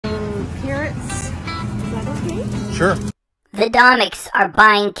Sure. The Domiks are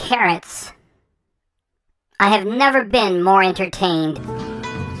buying carrots. I have never been more entertained.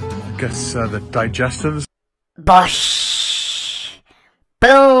 I guess the digestives. Bosh!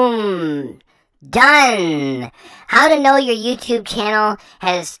 Boom! Done! How to know your YouTube channel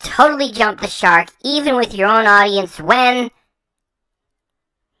has totally jumped the shark, even with your own audience, when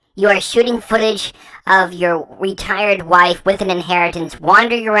you are shooting footage of your retired wife with an inheritance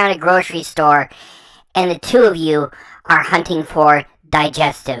wandering around a grocery store, and the two of you are hunting for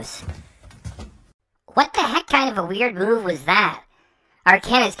digestives. What the heck kind of a weird move was that? Our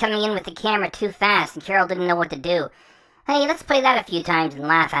Ken is coming in with the camera too fast and Carol didn't know what to do. Hey, let's play that a few times and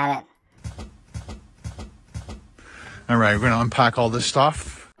laugh at it. Alright, we're gonna unpack all this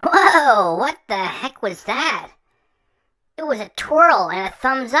stuff. Whoa, what the heck was that? It was a twirl and a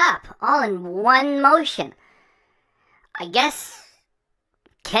thumbs up, all in one motion. I guess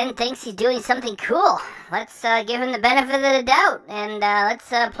Ken thinks he's doing something cool. Let's give him the benefit of the doubt and let's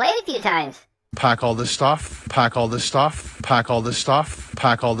play it a few times. Pack all this stuff, pack all this stuff, pack all this stuff,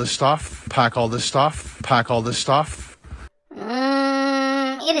 pack all this stuff, pack all this stuff, pack all this stuff.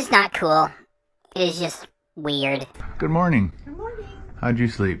 It is not cool. It is just weird. Good morning. Good morning. How'd you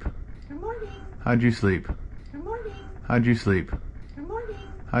sleep? Good morning. How'd you sleep? Good morning. How'd you sleep? Good morning.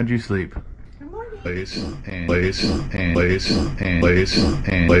 How'd you sleep? Good morning.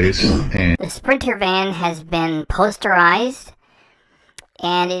 The Sprinter van has been posterized,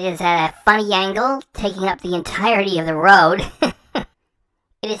 and it is at a funny angle, taking up the entirety of the road. It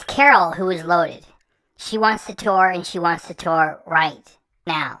is Carol who is loaded. She wants to tour, and she wants to tour right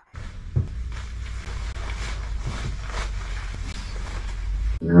now.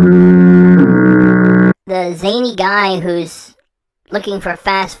 The zany guy who's looking for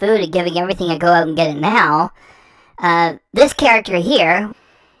fast food and giving everything a go out and get it now, this character here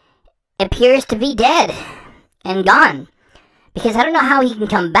appears to be dead and gone. Because I don't know how he can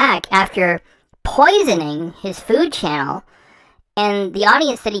come back after poisoning his food channel and the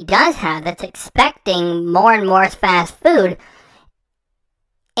audience that he does have that's expecting more and more fast food.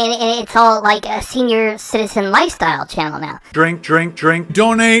 And it's all like a senior citizen lifestyle channel now. Drink, drink, drink,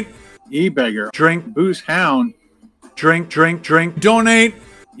 donate. E-beggar. Drink, booze, hound. Drink, drink, drink, donate.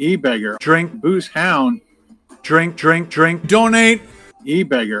 E-beggar. Drink, booze, hound. Drink, drink, drink, donate.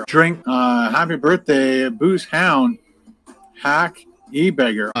 E-beggar. Drink, happy birthday, booze, hound. Hack,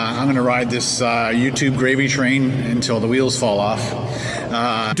 e-beggar. I'm gonna ride this YouTube gravy train until the wheels fall off.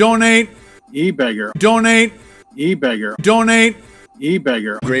 Donate. E-beggar. Donate. E-beggar. Donate.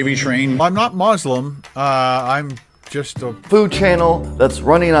 E-beggar. Gravy train. I'm not Muslim. I'm just a food channel that's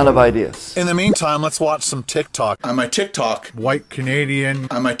running out of ideas. In the meantime, let's watch some TikTok. On my TikTok, white Canadian.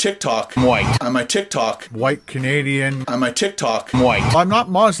 On my TikTok, white. On my TikTok, white Canadian. On my TikTok, white. I'm not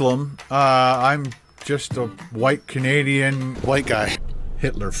Muslim. I'm just a white Canadian white guy.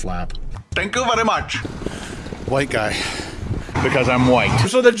 Hitler flap. Thank you very much. White guy. Because I'm white.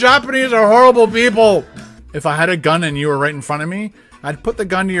 So the Japanese are horrible people. If I had a gun and you were right in front of me, I'd put the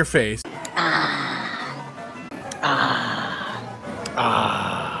gun to your face.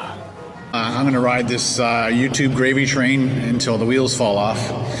 I'm gonna ride this YouTube gravy train until the wheels fall off.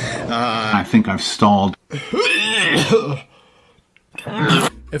 I think I've stalled.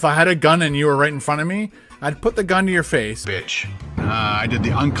 If I had a gun and you were right in front of me, I'd put the gun to your face. Bitch. I did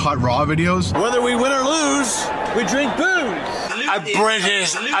the uncut raw videos. Whether we win or lose, we drink booze. A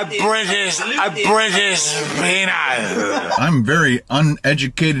British peanut. I'm very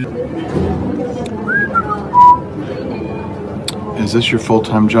uneducated. Is this your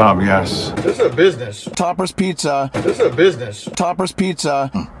full-time job? Yes. This is a business. Topper's Pizza. This is a business. Topper's Pizza.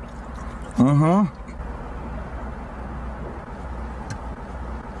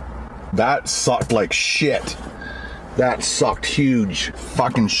 That sucked like shit. That sucked huge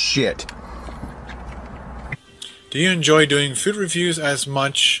fucking shit. Do you enjoy doing food reviews as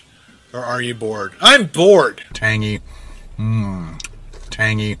much, or are you bored? I'm bored. Tangy.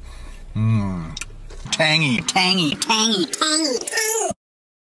 Tangy. Tangy. Tangy, tangy, tangy, tangy.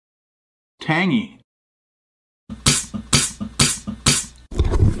 Tangy.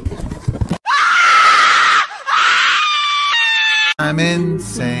 I'm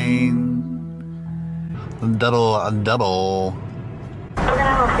insane. Double.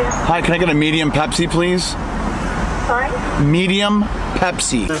 Hi, can I get a medium Pepsi, please? Sorry? Medium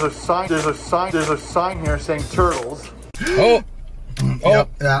Pepsi. There's a sign here saying turtles. Oh. Yep,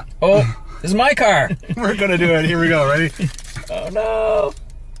 yeah. Oh. This is my car. We're gonna do it. Here we go. Ready? Oh no.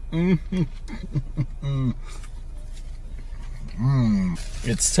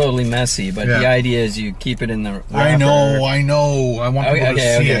 It's totally messy, but the idea is you keep it in the wrapper. I know. I want people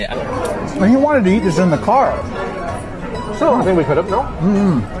to see it. Well, he wanted to eat this in the car. So I think we could have, no?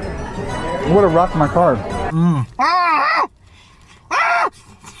 It would have rocked my car.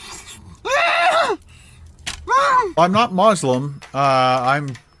 I'm not Muslim.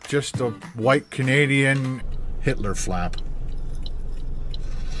 I'm just a white Canadian Hitler flap.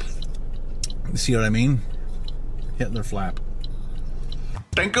 See what I mean? Hitler flap.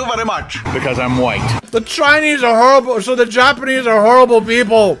 Thank you very much. Because I'm white. The Chinese are horrible, so the Japanese are horrible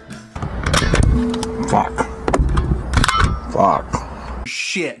people. Fuck.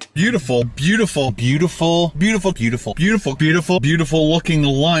 Shit. Beautiful, beautiful, beautiful, beautiful, beautiful, beautiful, beautiful, beautiful looking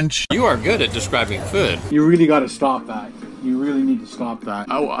lunch. You are good at describing food. You really got to stop that. You really need to stop that.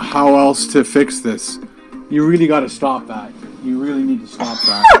 How else to fix this? You really got to stop that. You really need to stop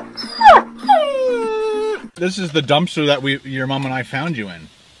that. This is the dumpster that your mom and I found you in.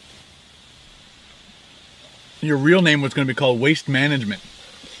 Your real name was going to be called Waste Management.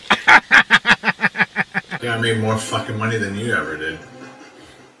 Yeah, I made more fucking money than you ever did.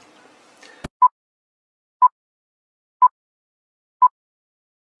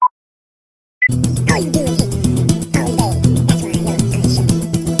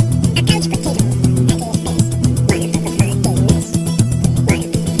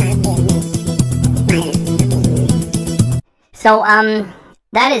 So,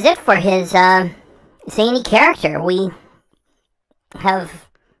 that is it for his, zany character. We have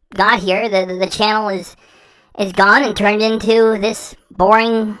got here. The channel is gone and turned into this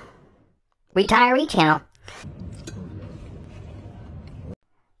boring retiree channel.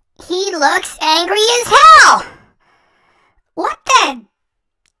 He looks angry as hell! What the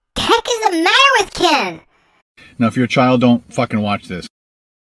heck is the matter with Ken? Now, if you're a child, don't fucking watch this.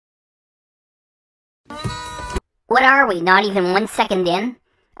 What are we, not even 1 second in?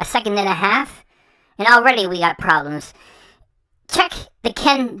 A second and a half? And already we got problems. Check the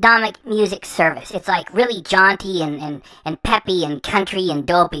Ken Domik music service. It's like really jaunty and peppy and country and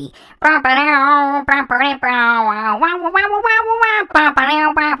dopey.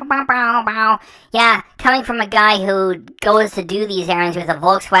 Yeah, coming from a guy who goes to do these errands with a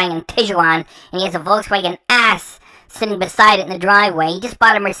Volkswagen Tiguan, and he has a Volkswagen ass sitting beside it in the driveway. He just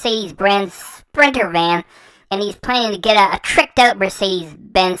bought a Mercedes-Benz Sprinter van, and he's planning to get a tricked-out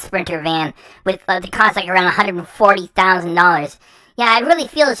Mercedes-Benz Sprinter van with the cost like around $140,000. Yeah, it really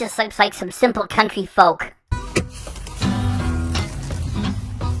feels just like some simple country folk.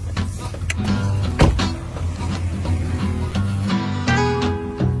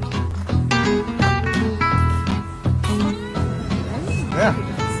 Yeah.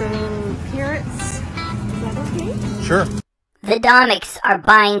 Some carrots. Is that okay? Sure. The Domiks are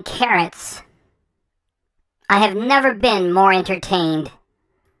buying carrots. I have never been more entertained.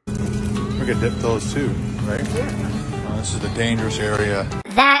 We could dip those too, right? Yeah. Oh, this is the dangerous area.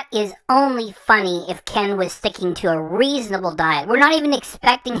 That is only funny if Ken was sticking to a reasonable diet. We're not even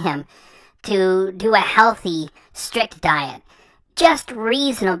expecting him to do a healthy, strict diet. Just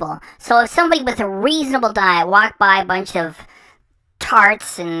reasonable. So if somebody with a reasonable diet walked by a bunch of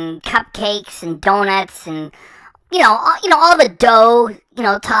tarts and cupcakes and donuts and all the dough,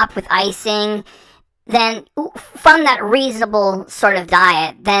 topped with icing, then from that reasonable sort of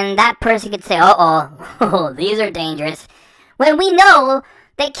diet, then that person could say, uh-oh, these are dangerous. When we know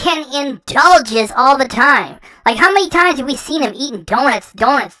that Ken indulges all the time. Like, how many times have we seen him eating donuts,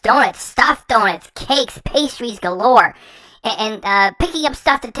 stuffed donuts, cakes, pastries galore, and picking up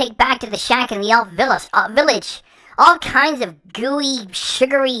stuff to take back to the shack in the elf village. All kinds of gooey,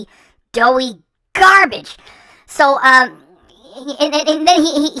 sugary, doughy garbage. So, and then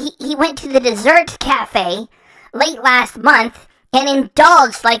he went to the dessert cafe late last month and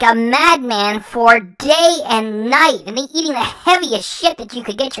indulged like a madman for day and night, and eating the heaviest shit that you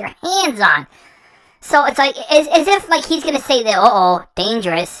could get your hands on. So it's like, as if like he's gonna say that, uh-oh,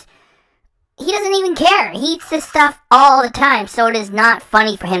 dangerous. He doesn't even care. He eats this stuff all the time, so it is not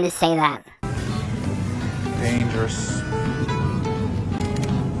funny for him to say that. Dangerous.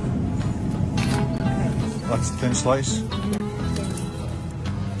 That's a thin slice.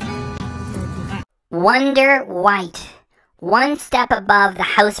 Wonder White. One step above the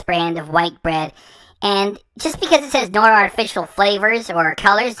house brand of white bread. And just because it says no artificial flavors or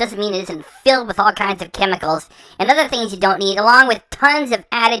colors doesn't mean it isn't filled with all kinds of chemicals and other things you don't need, along with tons of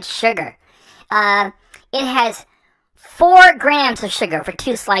added sugar. It has 4 grams of sugar for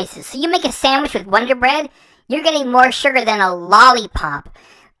 2 slices. So you make a sandwich with Wonder Bread, you're getting more sugar than a lollipop.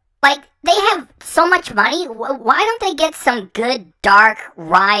 Like, they have so much money, why don't they get some good dark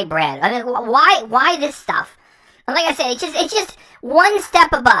rye bread? I mean, why this stuff? Like I said, it's just one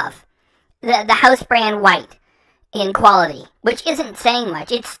step above the house brand white in quality, which isn't saying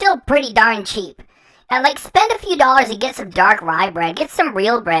much. It's still pretty darn cheap. And like, spend a few dollars and get some dark rye bread, get some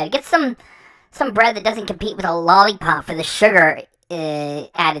real bread, get some bread that doesn't compete with a lollipop for the sugar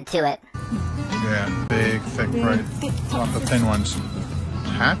added to it. Yeah, big, thick bread, not the thin ones.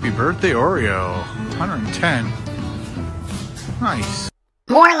 Happy birthday, Oreo. 110. Nice.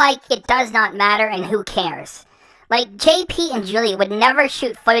 More like it does not matter and who cares. Like, JP and Julia would never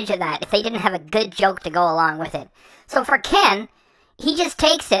shoot footage of that if they didn't have a good joke to go along with it. So for Ken, he just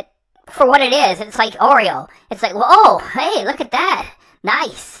takes it for what it is. It's like Oreo. It's like, well, oh, hey, look at that.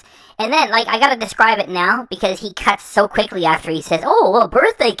 Nice. And then, like, I gotta describe it now because he cuts so quickly after he says, oh, well,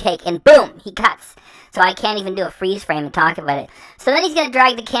 birthday cake, and boom, he cuts. So I can't even do a freeze frame and talk about it. So then he's gonna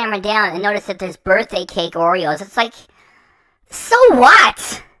drag the camera down and notice that there's birthday cake Oreos. It's like, so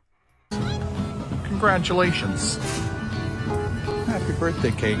what? Congratulations. Happy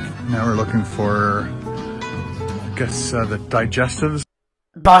birthday cake. Now we're looking for, I guess, the digestives.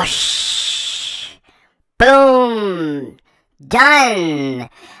 Bosh. Boom. Done.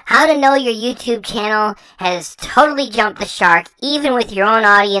 How to know your YouTube channel has totally jumped the shark, even with your own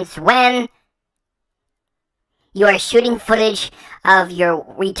audience, when you are shooting footage of your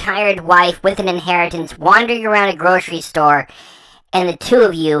retired wife with an inheritance wandering around a grocery store, and the two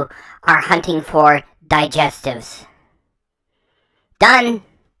of you are hunting for digestives. Done.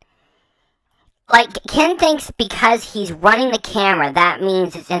 Like, Ken thinks because he's running the camera, that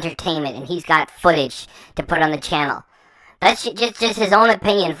means it's entertainment, and he's got footage to put on the channel. That's just his own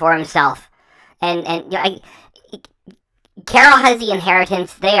opinion for himself. And you know, Carol has the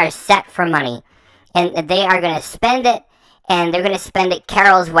inheritance. They are set for money. And they are going to spend it, and they're going to spend it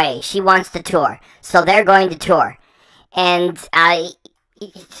Carol's way. She wants to tour, so they're going to tour. And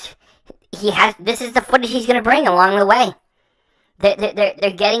he has. This is the footage he's going to bring along the way.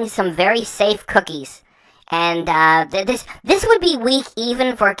 They're getting some very safe cookies, and this would be weak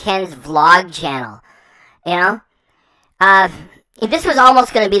even for Ken's vlog channel. You know, this was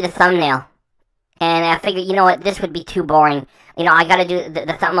almost going to be the thumbnail, and I figured, you know what, this would be too boring. You know, I got to do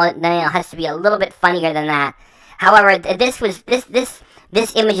the thumbnail has to be a little bit funnier than that. However, this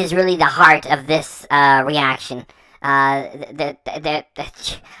image is really the heart of this reaction.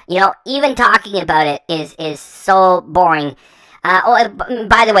 You know, even talking about it is so boring. Oh,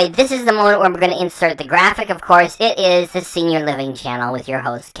 by the way, this is the moment where we're going to insert the graphic, of course. It is the Senior Living channel with your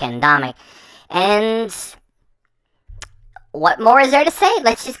host, Ken Domik. And what more is there to say?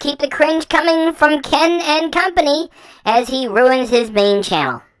 Let's just keep the cringe coming from Ken and company as he ruins his main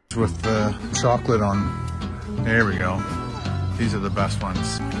channel. With the chocolate on. There we go. These are the best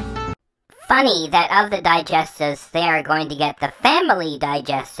ones. Funny that of the digestives, they are going to get the family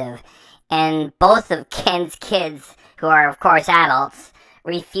digestive. And both of Ken's kids, who are, of course, adults,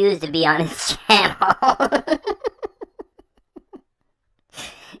 refuse to be on his channel.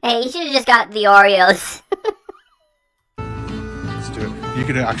 Hey, you should have just got the Oreos. Let's do it. You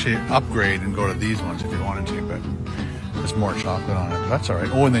could actually upgrade and go to these ones if you wanted to, but there's more chocolate on it. But that's alright.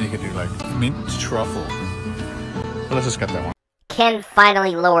 Oh, and then you could do, like, mint truffle. But let's just get that one. Ken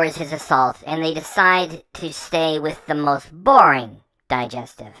finally lowers his assault, and they decide to stay with the most boring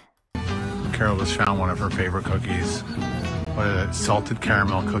digestive. Carol just found one of her favorite cookies. What is it? Salted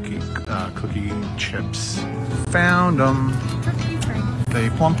caramel cookie chips. Found them. They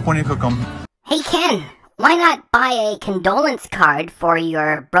plump when you cook them. Hey Ken, why not buy a condolence card for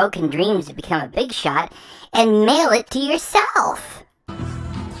your broken dreams to become a big shot and mail it to yourself?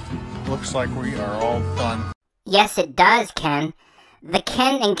 Looks like we are all done. Yes, it does, Ken. The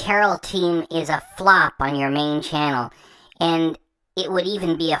Ken and Carol team is a flop on your main channel, and it would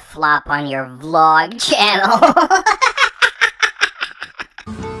even be a flop on your vlog channel.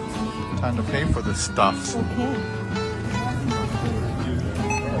 Time to pay for this stuff. Okay.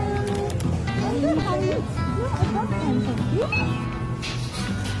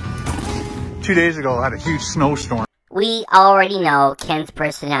 2 days ago, I had a huge snowstorm. We already know Ken's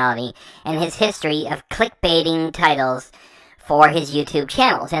personality and his history of clickbaiting titles for his YouTube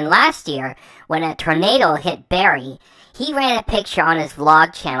channels. And last year, when a tornado hit Barrie, he ran a picture on his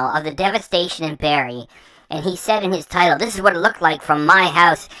vlog channel of the devastation in Barrie. And he said in his title, "This is what it looked like from my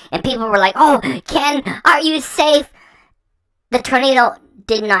house." And people were like, "Oh, Ken, are you safe?" The tornado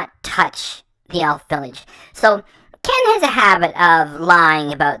did not touch the Elf Village. So Ken has a habit of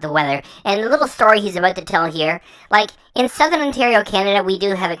lying about the weather, and the little story he's about to tell here, like, in southern Ontario, Canada, we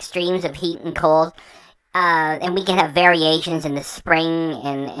do have extremes of heat and cold, and we can have variations in the spring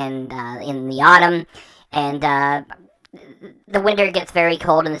and in the autumn, and the winter gets very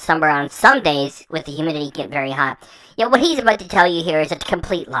cold and the summer on some days with the humidity get very hot. Yeah, what he's about to tell you here is a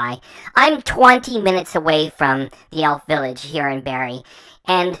complete lie. I'm 20 minutes away from the Elf Village here in Barrie,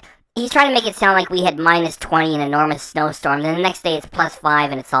 and he's trying to make it sound like we had minus 20 an enormous snowstorm, then the next day it's plus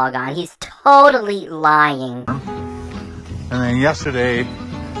 5 and it's all gone. He's totally lying. And then yesterday,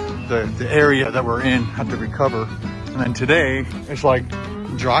 the area that we're in had to recover. And then today, it's like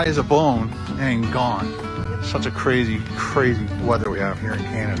dry as a bone and gone. Such a crazy, crazy weather we have here in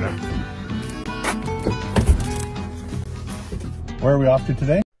Canada. Where are we off to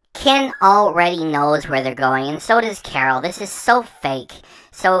today? Ken already knows where they're going, and so does Carol. This is so fake.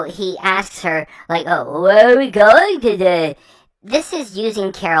 So he asks her, like, oh, where are we going today? This is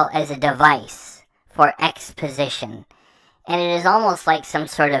using Carol as a device for exposition. And it is almost like some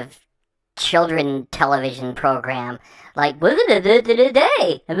sort of children television program. Like, we're gonna do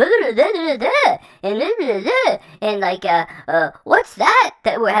today, and we're gonna do, and like, what's that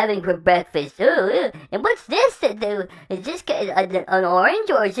we're having for breakfast? And what's this that do? Is this an orange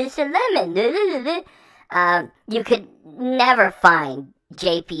or is this a lemon? You could never find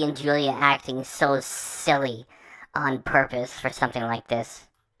JP and Julia acting so silly on purpose for something like this.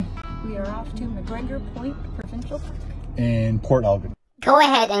 We are off to McGregor Point Provincial Park. In Port Elgin. Go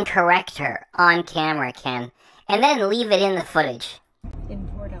ahead and correct her on camera, Ken, and then leave it in the footage. In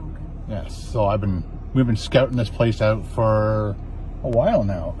Port Elgin. Yes, so we've been scouting this place out for a while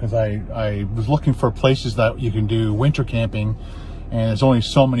now, because I was looking for places that you can do winter camping, and there's only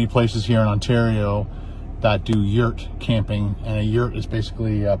so many places here in Ontario that do yurt camping, and a yurt is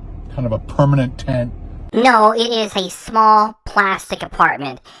basically a kind of a permanent tent. No, it is a small plastic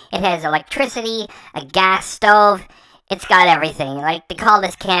apartment. It has electricity, a gas stove. It's got everything. Like, to call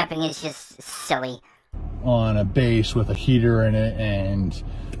this camping is just silly. On a base with a heater in it, and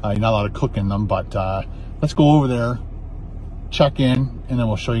you're not allowed to cook in them, but let's go over there, check in, and then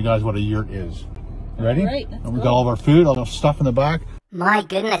we'll show you guys what a yurt is. Ready? Right, and we got all of our food, all the stuff in the back. My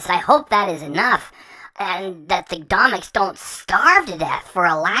goodness, I hope that is enough. And that the Domiks don't starve to death for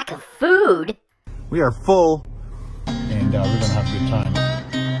a lack of food. We are full, and we're going to have a good time.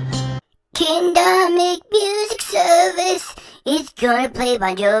 Ken Domik Music Service is gonna play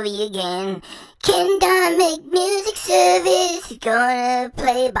Bon Jovi again. Ken Domik Music Service is gonna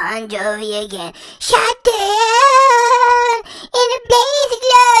play Bon Jovi again. Shot down in a blaze of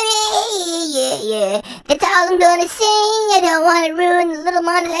glory, yeah, yeah. That's all I'm gonna sing. I don't want to ruin the little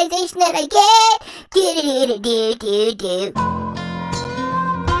monetization that I get. Do-do-do-do-do-do.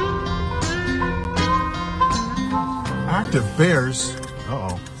 Active Bears.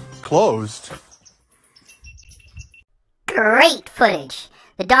 Uh-oh. Closed. Great footage.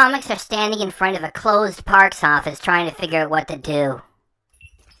 The Domiks are standing in front of a closed parks office trying to figure out what to do.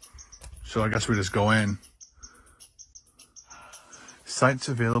 So I guess we just go in. Sites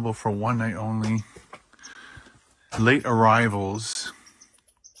available for one night only. Late arrivals.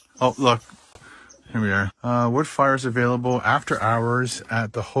 Oh, look. Here we are. Wood fires available after hours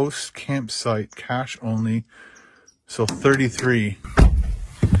at the host campsite. Cash only. So 33.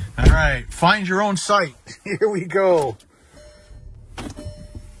 All right, find your own site. Here we go.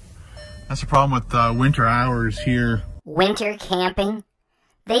 That's the problem with winter hours here. Winter camping?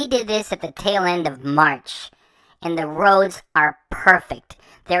 They did this at the tail end of March, and the roads are perfect.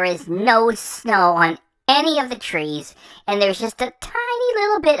 There is no snow on any of the trees, and there's just a tiny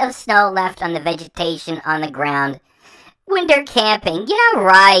little bit of snow left on the vegetation on the ground. Winter camping, yeah,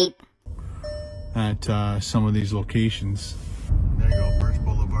 right. At some of these locations. There you go, Birch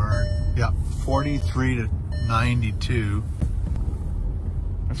Boulevard. Yeah, 43 to 92.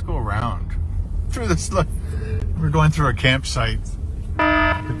 Let's go around through this. Look, we're going through a campsite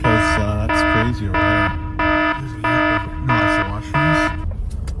because that's crazy over there. There's a yurt. No, that's the washrooms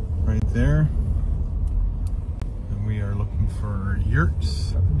right there. And we are looking for yurt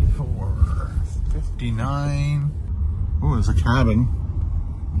 74, 59. Oh, there's a cabin.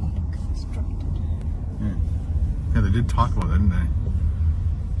 Yeah, they did talk about that, didn't they?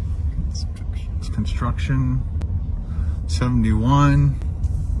 It's construction. 71.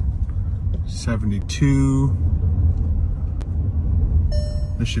 72.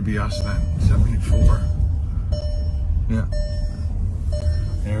 This should be us then. 74. Yeah.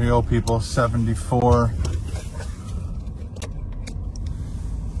 There we go, people. 74.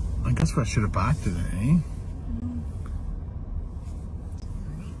 I guess I should have backed it, eh?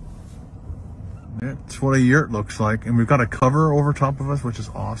 That's what a yurt looks like, and we've got a cover over top of us, which is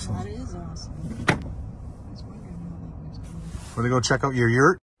awesome. That is awesome. Want to go check out your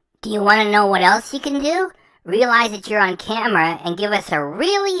yurt? Do you want to know what else you can do? Realize that you're on camera and give us a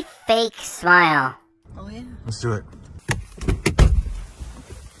really fake smile. Oh, yeah. Let's do it.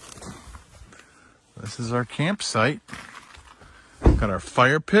 This is our campsite. Got our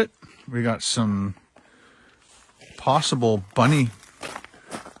fire pit. We got some possible bunny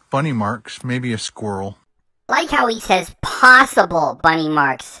marks, maybe a squirrel. Like how he says possible bunny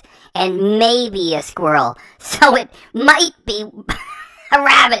marks and maybe a squirrel. So it might be a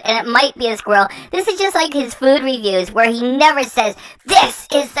rabbit and it might be a squirrel. This is just like his food reviews where he never says, this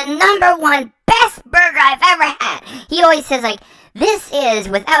is the #1 best burger I've ever had. He always says like, this is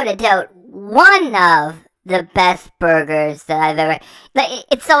without a doubt one of the best burgers that I've ever...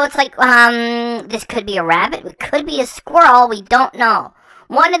 It's like, this could be a rabbit, it could be a squirrel, we don't know.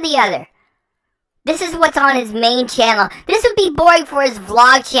 One or the other. This is what's on his main channel. This would be boring for his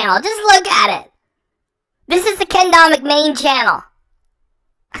vlog channel. Just look at it. This is the Ken Domik main channel.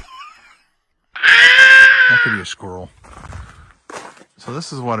 That could be a squirrel. So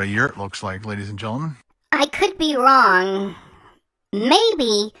this is what a yurt looks like, ladies and gentlemen. I could be wrong.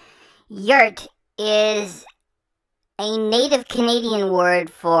 Maybe yurt is a native Canadian word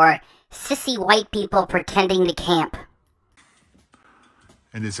for sissy white people pretending to camp.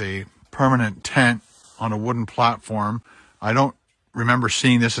 It is a permanent tent on a wooden platform. I don't remember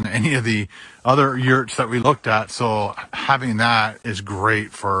seeing this in any of the other yurts that we looked at, so having that is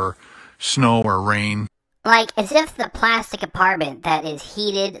great for snow or rain. Like as if the plastic apartment that is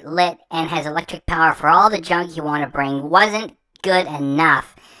heated, lit, and has electric power for all the junk you want to bring wasn't good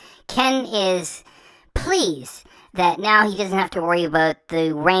enough. Ken is pleased that now he doesn't have to worry about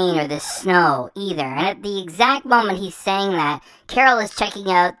the rain or the snow either. And at the exact moment he's saying that, Carol is checking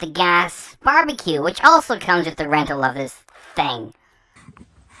out the gas barbecue, which also comes with the rental of this thing.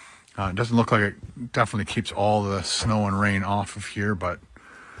 It doesn't look like it definitely keeps all the snow and rain off of here, but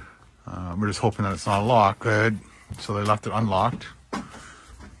we're just hoping that it's not locked. Good. So they left it unlocked.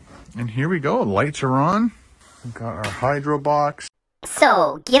 And here we go. Lights are on. We've got our hydro box.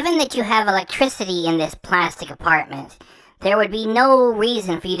 So, given that you have electricity in this plastic apartment, there would be no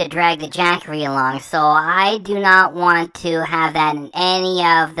reason for you to drag the jackery along, so I do not want to have that in any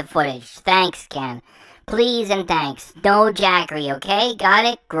of the footage. Thanks, Ken. Please and thanks. No jackery, okay? Got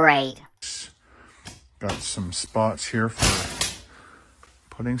it? Great. Got some spots here for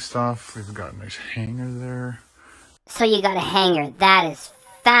putting stuff. We've got a nice hanger there. So you got a hanger. That is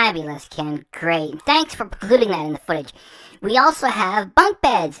fabulous, Ken. Great. Thanks for including that in the footage. We also have bunk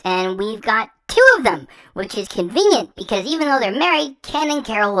beds, and we've got 2 of them, which is convenient because even though they're married, Ken and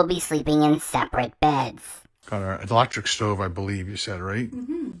Carol will be sleeping in separate beds. Got our electric stove, I believe you said, right?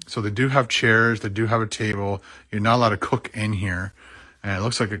 Mm-hmm. So they do have chairs, they do have a table. You're not allowed to cook in here. And it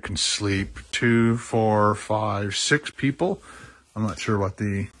looks like it can sleep 2, 4, 5, 6 people. I'm not sure what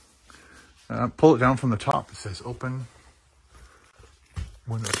the... pull it down from the top. It says open.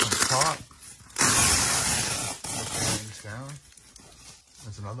 Windows on the top. Down.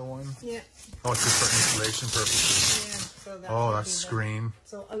 There's another one. Yeah. Oh, it's just for installation purposes. Yeah. So that's screen.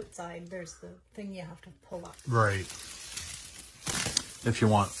 So outside, there's the thing you have to pull up. Right. If you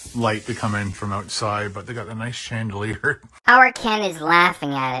want light to come in from outside, but they got a nice chandelier. Our Ken is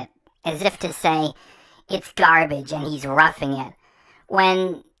laughing at it, as if to say it's garbage and he's roughing it.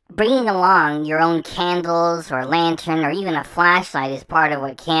 When bringing along your own candles or lantern or even a flashlight is part of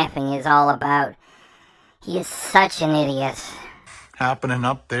what camping is all about. He is such an idiot. Happening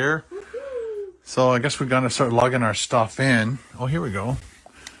up there. So I guess we're going to start lugging our stuff in. Oh, here we go.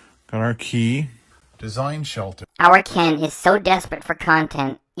 Got our key. Design shelter. Our Ken is so desperate for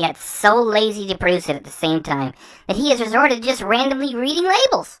content, yet so lazy to produce it at the same time, that he has resorted to just randomly reading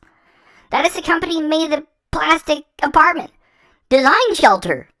labels. That is the company who made the plastic apartment. Design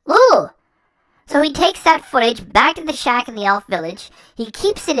shelter. Ooh. So he takes that footage back to the shack in the elf village, he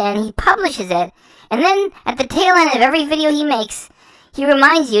keeps it in, he publishes it, and then, at the tail end of every video he makes, he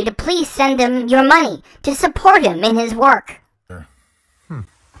reminds you to please send him your money to support him in his work.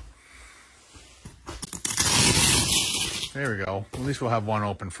 There we go. At least we'll have one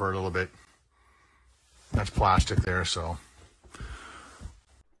open for a little bit. That's plastic there, so.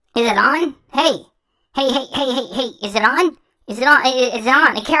 Is it on? Hey, is it on? Is it on? Is it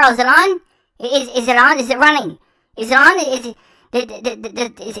on? Hey, Carol, is it on? Is it on? Is it running? Is it on? Is it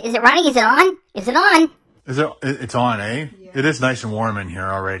running? Is it on? Is it on? It's on, eh? Yeah. It is nice and warm in here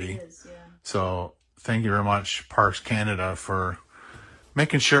already. It is, yeah. So thank you very much, Parks Canada, for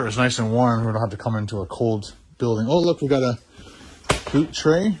making sure it was nice and warm. We don't have to come into a cold building. Oh, look, we got a boot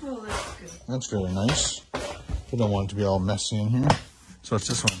tray. Oh, that's good. That's really nice. We don't want it to be all messy in here. So it's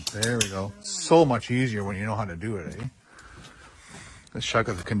this one. There we go. So much easier when you know how to do it, eh? Let's check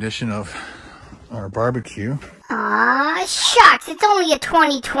out the condition of our barbecue. Aw, shucks, it's only a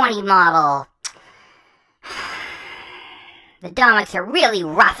 2020 model. The Domiks are really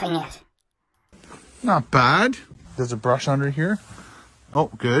roughing it. Not bad. There's a brush under here.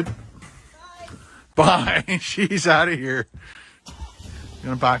 Oh, good. Bye. She's out of here. You're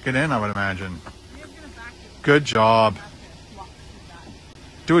gonna back it in, I would imagine. Good job.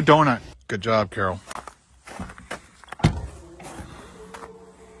 Do a donut. Good job, Carol.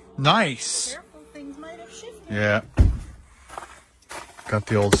 Nice. Yeah. Got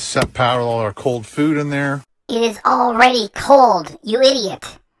the old set paddle, all our cold food in there. It is already cold, you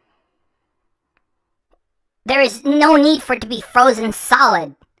idiot. There is no need for it to be frozen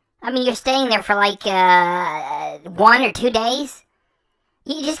solid. I mean, you're staying there for like 1 or 2 days.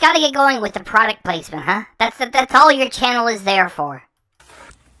 You just gotta get going with the product placement, huh? That's all your channel is there for.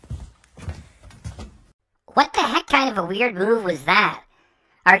 What the heck kind of a weird move was that?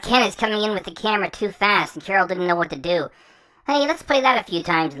 Our Ken is coming in with the camera too fast and Carol didn't know what to do. Hey, let's play that a few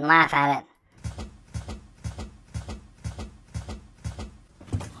times and laugh at it.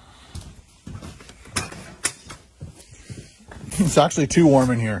 It's actually too warm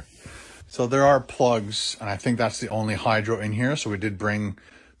in here. So there are plugs, and I think that's the only hydro in here. So we did bring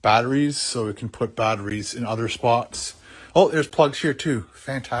batteries, so we can put batteries in other spots. Oh, there's plugs here too.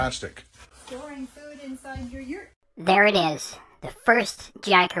 Fantastic. Storing food inside your yurt. There it is. The first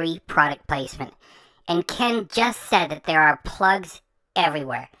Jackery product placement. And Ken just said that there are plugs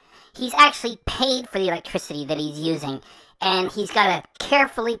everywhere. He's actually paid for the electricity that he's using. And he's got to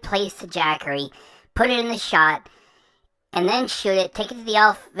carefully place the Jackery, put it in the shot, and then shoot it, take it to the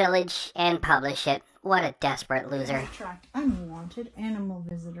elf village, and publish it. What a desperate loser. Attract unwanted animal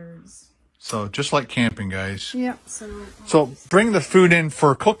visitors. So just like camping, guys. Yep. So bring the food in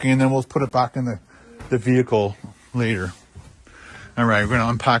for cooking, and then we'll put it back in the vehicle later. All right, we're going to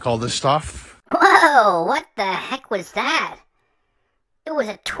unpack all this stuff. Whoa, what the heck was that? It was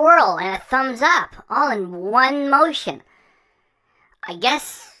a twirl and a thumbs up, all in one motion. I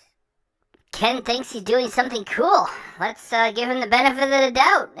guess Ken thinks he's doing something cool. Let's give him the benefit of the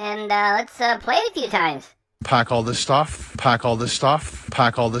doubt, and let's play it a few times. Pack all this stuff, pack all this stuff,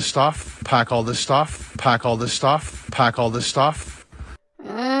 pack all this stuff, pack all this stuff, pack all this stuff, pack all this stuff.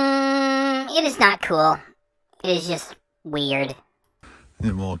 It is not cool. It is just weird.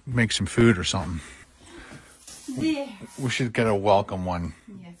 Then we'll make some food or something. There. We should get a welcome one.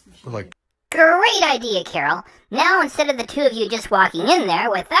 Yes, we should. Like, Great idea, Carol. Now, instead of the two of you just walking in there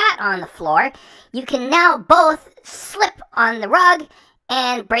with that on the floor, you can now both slip on the rug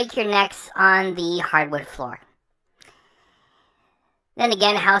and break your necks on the hardwood floor. Then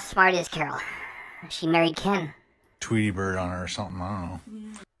again, how smart is Carol? She married Ken. Tweety bird on her or something, I don't know.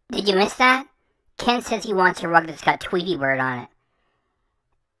 Yeah. Did you miss that? Ken says he wants a rug that's got Tweety bird on it.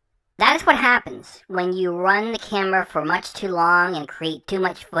 That is what happens when you run the camera for much too long and create too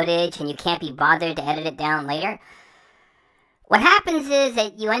much footage and you can't be bothered to edit it down later. What happens is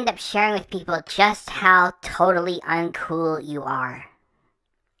that you end up sharing with people just how totally uncool you are.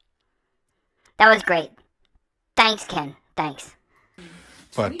 That was great. Thanks, Ken. Thanks.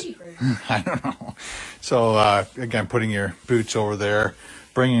 But, I don't know. So, again, putting your boots over there,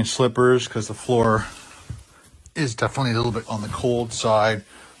 bringing slippers because the floor is definitely a little bit on the cold side.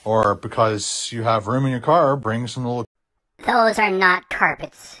 Or because you have room in your car, bring some little... Those are not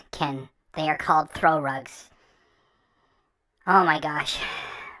carpets, Ken. They are called throw rugs. Oh my gosh.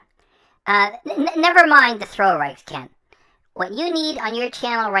 Never mind the throw rugs, Ken. What you need on your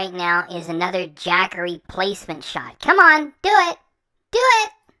channel right now is another Jackery placement shot. Come on, do it! Do it!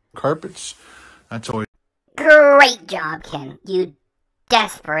 Carpets. That's always... Great job, Ken. You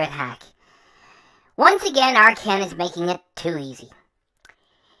desperate hack. Once again, our Ken is making it too easy.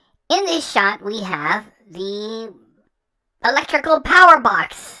 In this shot, we have the electrical power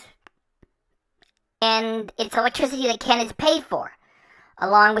box. And it's electricity that Ken is paid for,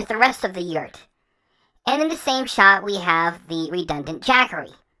 along with the rest of the yurt. And in the same shot, we have the redundant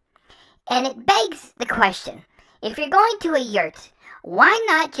Jackery. And it begs the question, if you're going to a yurt, why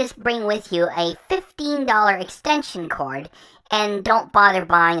not just bring with you a $15 extension cord and don't bother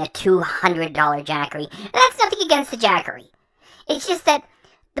buying a $200 Jackery? And that's nothing against the Jackery. It's just that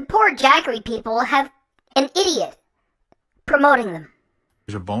the poor Jackery people have an idiot promoting them.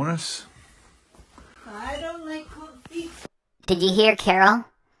 There's a bonus. I don't like cold feet. Did you hear Carol?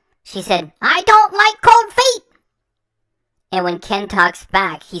 She said, I don't like cold feet. And when Ken talks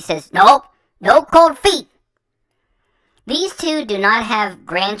back, he says, nope, no cold feet. These two do not have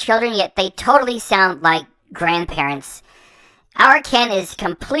grandchildren, yet they totally sound like grandparents. Our Ken is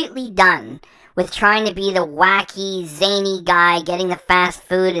completely done with trying to be the wacky, zany guy, getting the fast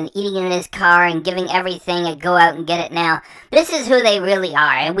food and eating it in his car and giving everything a go out and get it now. This is who they really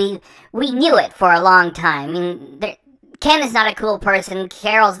are, and we knew it for a long time. I mean, Ken is not a cool person,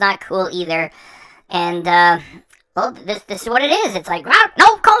 Carol's not cool either, And, well, this is what it is. It's like,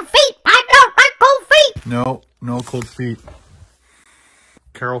 no cold feet! I don't like cold feet! No cold feet.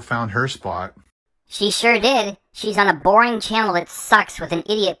 Carol found her spot. She sure did. She's on a boring channel that sucks with an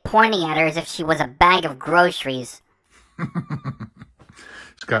idiot pointing at her as if she was a bag of groceries.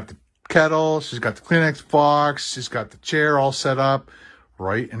 She's got the kettle, she's got the Kleenex box, she's got the chair all set up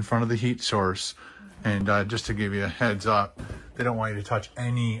right in front of the heat source. And just to give you a heads up, they don't want you to touch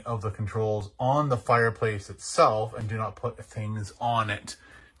any of the controls on the fireplace itself, and do not put things on it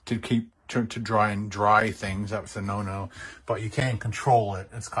to dry things. That's a no-no. But you can control it.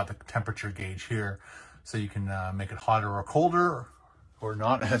 It's got the temperature gauge here, so you can make it hotter or colder, or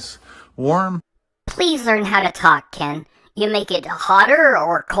not as warm. Please learn how to talk, Ken. You make it hotter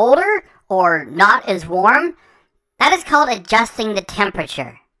or colder or not as warm. That is called adjusting the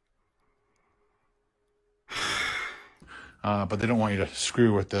temperature. But they don't want you to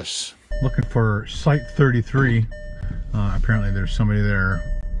screw with this. Looking for Site 33. Apparently there's somebody there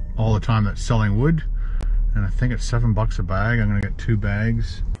all the time that's selling wood. And I think it's $7 a bag. I'm going to get 2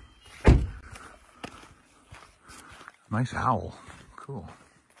 bags. Nice owl. Cool.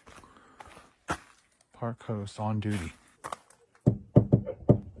 Park host on duty.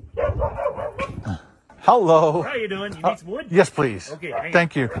 Hello. How are you doing? You need some wood? Yes, please. Okay.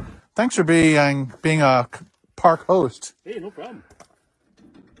 Thank you. Thanks for being a park host. Hey, no problem.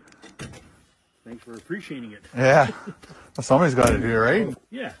 Thanks for appreciating it. Yeah. Well, somebody's got to do it, right?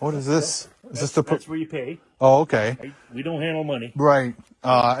 Yeah. What is this? Is this the? That's where you pay. Oh, okay. Right? We don't handle money. Right.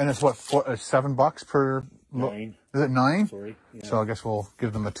 And it's what, $7 per? 9. Is it 9? Sorry. Yeah. So I guess we'll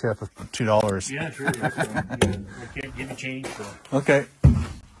give them a tip of $2. Yeah, sure. That's I can't give you change. So. Okay.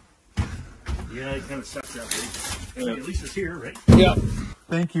 Yeah, it kind of sucks that way. Anyway, at least it's here, right? Yeah.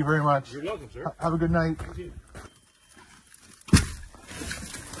 Thank you very much. You're welcome, sir. Have a good night. Thank you.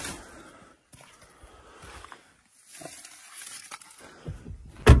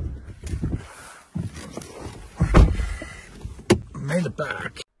 Made it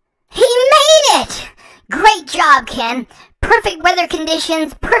back. He made it! Great job, Ken. Perfect weather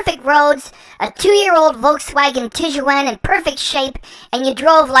conditions, perfect roads, a 2-year-old Volkswagen Tiguan in perfect shape, and you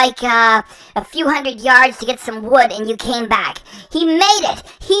drove like a few hundred yards to get some wood and you came back. He made it!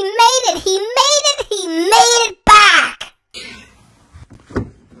 He made it! He made it! He made it back!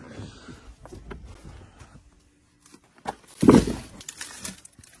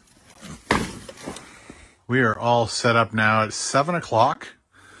 We are all set up now. It's 7 o'clock.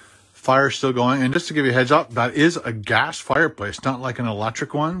 Fire's still going. And just to give you a heads up, that is a gas fireplace, not like an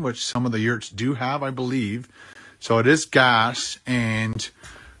electric one, which some of the yurts do have, I believe. So it is gas, and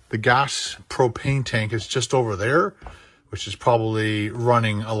the gas propane tank is just over there, which is probably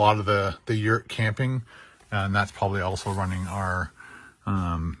running a lot of the yurt camping. And that's probably also running our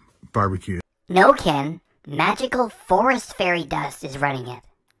barbecue. No, Ken. Magical forest fairy dust is running it.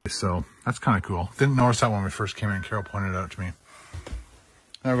 So that's kind of cool. Didn't notice that when we first came in. Carol pointed it out to me.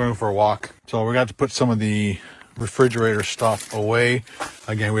 Now we're going for a walk. So we got to put some of the refrigerator stuff away.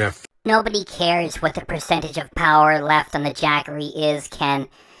 Again, we have... Nobody cares what the percentage of power left on the Jackery is, Ken.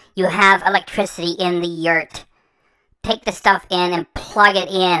 You have electricity in the yurt. Take the stuff in and plug it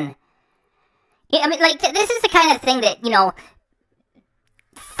in. Yeah, I mean, like, this is the kind of thing that, you know,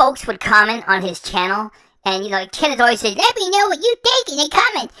 folks would comment on his channel. And, you know, like, Ken is always says, let me know what you think in the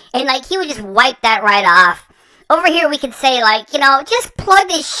comment. And, like, he would just wipe that right off. Over here, we could say, like, you know, just plug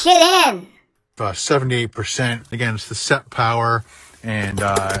this shit in. 78%. Again, it's the set power. And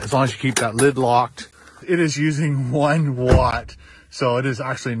as long as you keep that lid locked, it is using 1 watt. So it is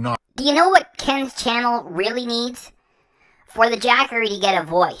actually not. Do you know what Ken's channel really needs? For the Jackery to get a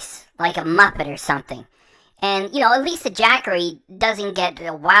voice, like a Muppet or something. And, you know, at least the Jackery doesn't get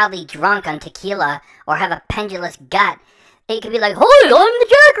wildly drunk on tequila or have a pendulous gut. It could be like, hi, I'm the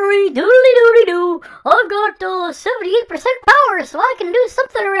Jackery, doodly-doody-doo. I've got 78% power, so I can do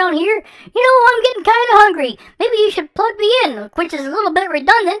something around here. You know, I'm getting kind of hungry. Maybe you should plug me in, which is a little bit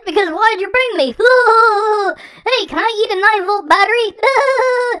redundant, because why'd you bring me? Hey, can I eat a 9-volt battery?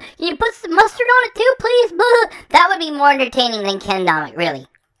 Can you put some mustard on it too, please? That would be more entertaining than Ken Domik, really.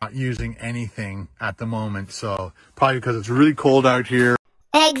 Not using anything at the moment, so probably because it's really cold out here.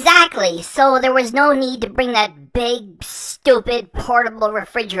 Exactly, so there was no need to bring that big, stupid, portable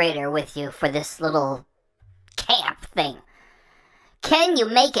refrigerator with you for this little camp thing. Ken, you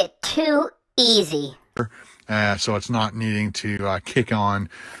make it too easy. So it's not needing to kick on.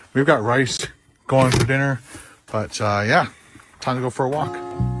 We've got rice going for dinner, but yeah, time to go for a walk.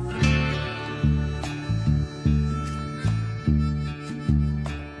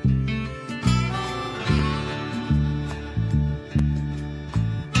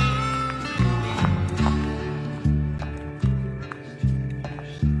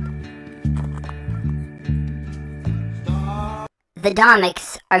 The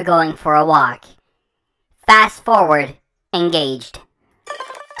Domiks are going for a walk. Fast forward, engaged.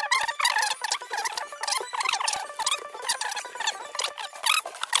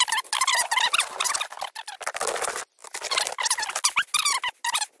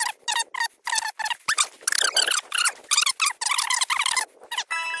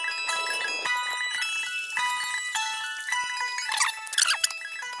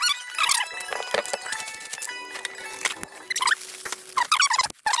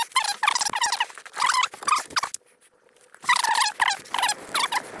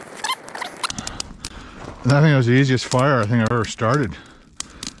 I think it was the easiest fire I think I've ever started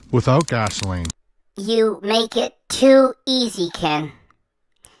without gasoline. You make it too easy, Ken.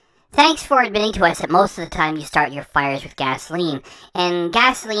 Thanks for admitting to us that most of the time you start your fires with gasoline, and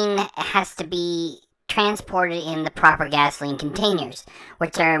gasoline has to be transported in the proper gasoline containers,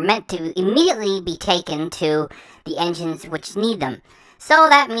 which are meant to immediately be taken to the engines which need them. So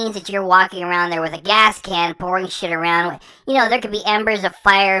that means that you're walking around there with a gas can, pouring shit around. You know, there could be embers of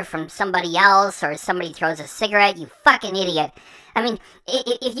fire from somebody else, or somebody throws a cigarette, you fucking idiot. I mean,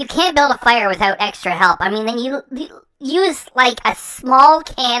 if you can't build a fire without extra help, I mean, then you use, like, a small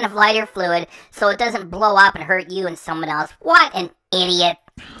can of lighter fluid so it doesn't blow up and hurt you and someone else. What an idiot.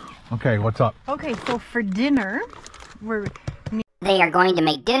 Okay, what's up? Okay, so for dinner, They are going to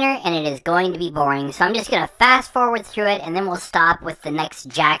make dinner, and it is going to be boring, so I'm just going to fast forward through it, and then we'll stop with the next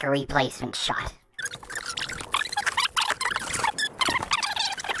jacker replacement shot.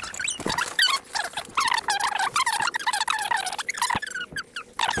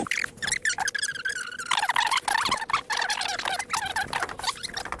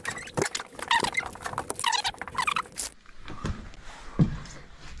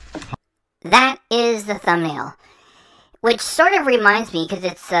 That is the thumbnail. Which sort of reminds me, because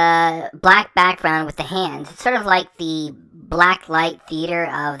it's a black background with the hands. It's sort of like the black light theater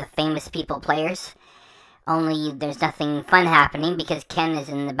of the Famous People Players. Only there's nothing fun happening because Ken is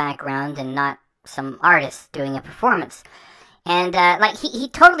in the background and not some artist doing a performance. And, like, he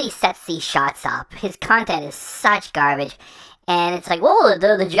totally sets these shots up. His content is such garbage. And it's like, whoa,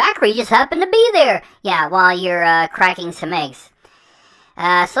 the jackery just happened to be there. Yeah, while you're cracking some eggs.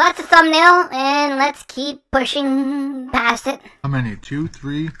 So that's the thumbnail, and let's keep pushing past it. How many? 2,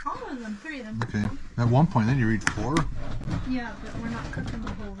 3? all of them, 3 of them. Okay. At one point, then you read 4? Yeah, but we're not cooking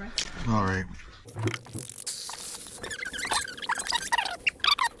the whole rest. All right.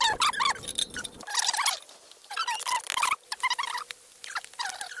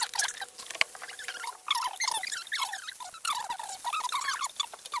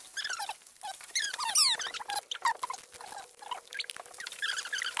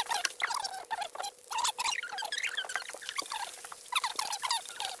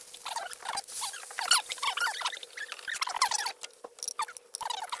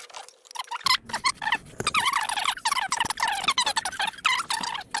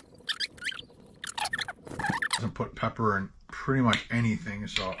 Put pepper in pretty much anything,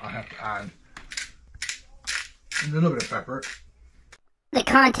 so I have to add a little bit of pepper. The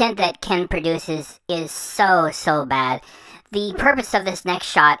content that Ken produces is so bad. The purpose of this next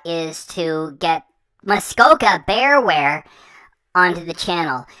shot is to get Muskoka Bearware onto the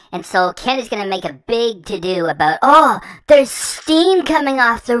channel. And so Ken is going to make a big to-do about, oh, there's steam coming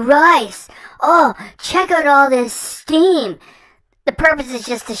off the rice. Oh, check out all this steam. The purpose is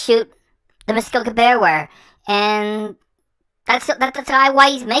just to shoot the Muskoka Bearware. And that's why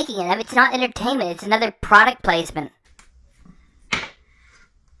he's making it. I mean, it's not entertainment. It's another product placement.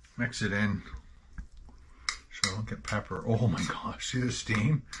 Mix it in. So I don't get pepper. Oh my gosh, see the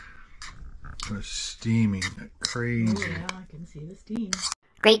steam? It's steaming like crazy. Oh yeah, I can see the steam.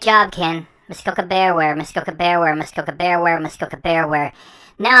 Great job, Ken. Muskoka Bearware, Muskoka Bearware, Muskoka Bearware, Muskoka Bearware.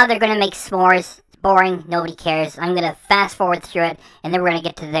 Now they're going to make s'mores. It's boring. Nobody cares. I'm going to fast forward through it, and then we're going to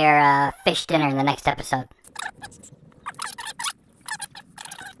get to their fish dinner in the next episode.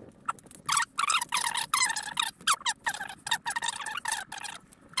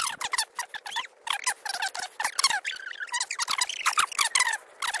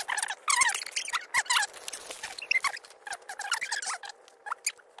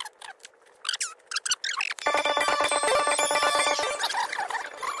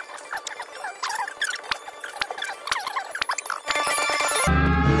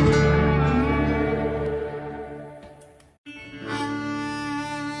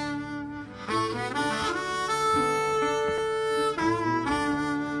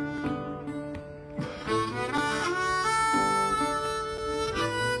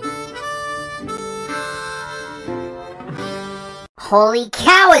 Holy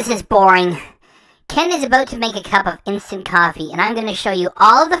cow, is this boring! Ken is about to make a cup of instant coffee, and I'm going to show you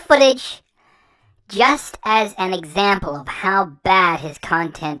all of the footage just as an example of how bad his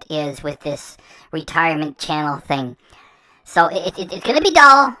content is with this retirement channel thing. So it's going to be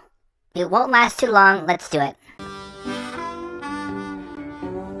dull. It won't last too long. Let's do it.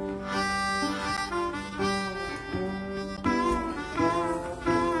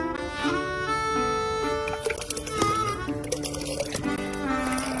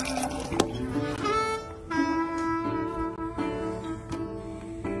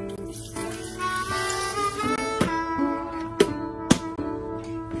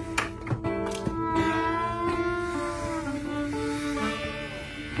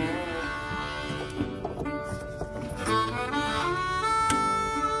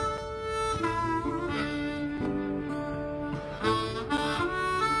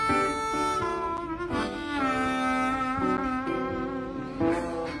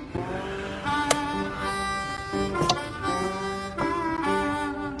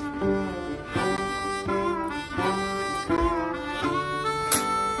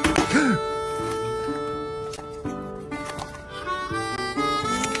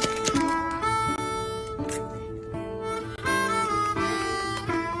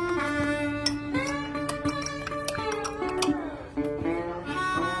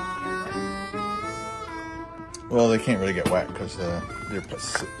 Well, they can't really get wet because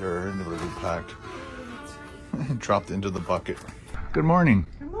they're individually packed. Dropped into the bucket. Good morning.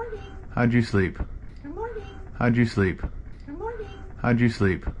 Good morning. How'd you sleep? Good morning. How'd you sleep? Good morning. How'd you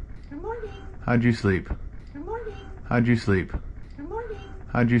sleep? Good morning. How'd you sleep? Good morning. How'd you sleep? Good morning.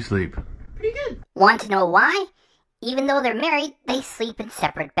 How'd you sleep? Pretty good. Want to know why? Even though they're married, they sleep in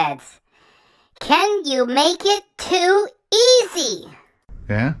separate beds. Can you make it too easy?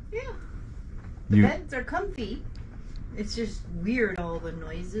 Yeah? Yeah. You, Beds are comfy. It's just weird, all the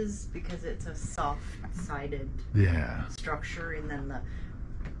noises, because it's a soft-sided yeah. structure, and then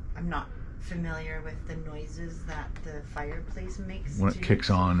I'm not familiar with the noises that the fireplace makes When it too. kicks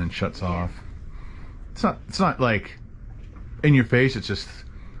on and shuts off. It's not like in your face, it's just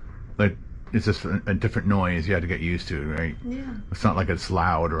like it's just a different noise you have to get used to, right? Yeah. It's not like it's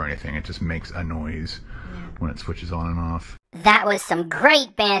loud or anything, it just makes a noise when it switches on and off. That was some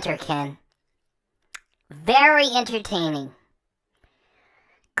great banter, Ken. Very entertaining.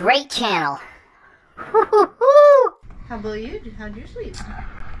 Great channel. Woo-hoo-hoo. How about you? How'd you sleep?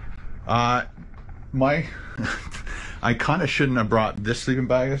 I kind of shouldn't have brought this sleeping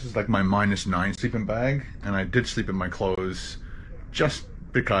bag. This is like my -9 sleeping bag, and I did sleep in my clothes just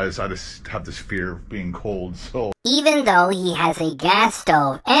because I just have this fear of being cold. So Even though he has a gas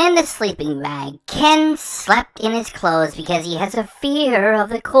stove and a sleeping bag, Ken slept in his clothes because he has a fear of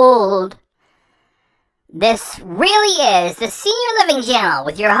the cold. This really is the Senior Living Channel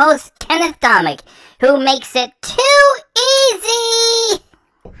with your host, Kenneth Domik, who makes it too easy!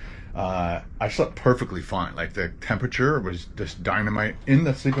 I slept perfectly fine. Like, the temperature was just dynamite in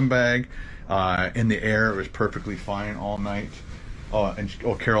the sleeping bag. In the air, it was perfectly fine all night. And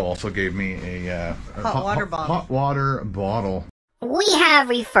Carol also gave me a hot water bottle. Hot water bottle. We have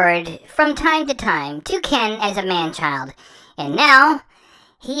referred from time to time to Ken as a man-child, and now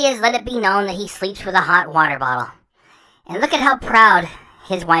he has let it be known that he sleeps with a hot water bottle. And look at how proud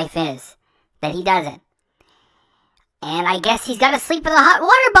his wife is that he does it. And I guess he's got to sleep with a hot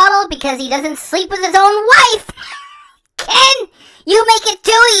water bottle because he doesn't sleep with his own wife. Ken, you make it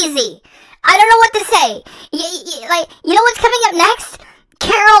too easy. I don't know what to say. You know what's coming up next?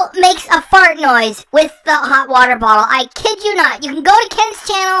 Carol makes a fart noise with the hot water bottle. I kid you not. You can go to Ken's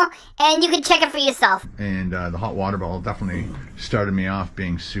channel and you can check it for yourself. And the hot water bottle definitely started me off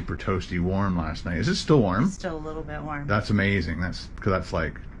being super toasty warm last night. Is it still warm? It's still a little bit warm. That's amazing. That's because that's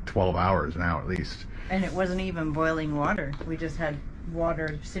like 12 hours now at least. And it wasn't even boiling water. We just had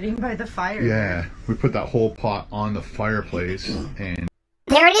water sitting by the fire. Yeah, we put that whole pot on the fireplace and...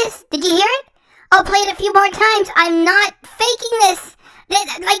 There it is. Did you hear it? I'll play it a few more times. I'm not faking this.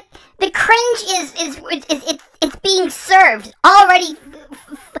 Like, the cringe it's being served already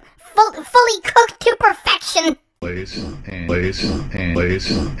fully cooked to perfection. And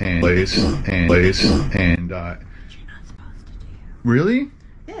really?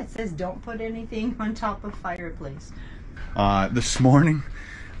 Yeah, it says don't put anything on top of fireplace. This morning,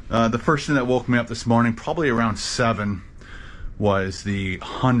 the first thing that woke me up this morning, probably around 7, was the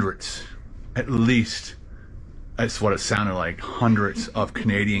hundreds, at least, that's what it sounded like, hundreds of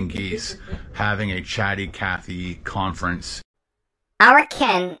Canadian geese having a Chatty Cathy conference. Our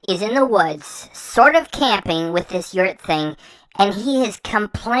Ken is in the woods, sort of camping with this yurt thing, and he is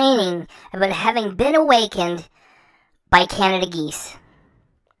complaining about having been awakened by Canada geese.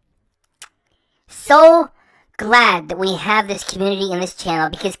 so glad that we have this community in this channel,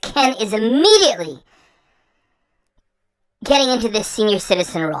 because Ken is immediately getting into this senior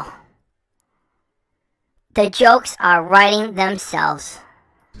citizen role. The jokes are writing themselves.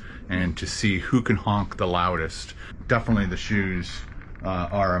 And to see who can honk the loudest. Definitely the shoes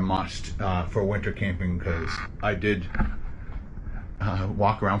are a must for winter camping, because I did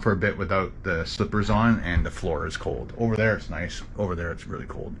walk around for a bit without the slippers on, and the floor is cold. Over there it's nice. Over there it's really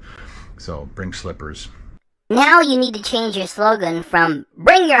cold. So bring slippers. Now you need to change your slogan from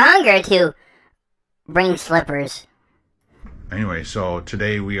bring your hunger to bring slippers. Anyway, so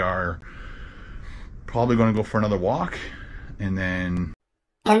today we are probably going to go for another walk, and then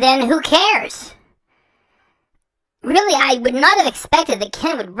who cares? Really, I would not have expected that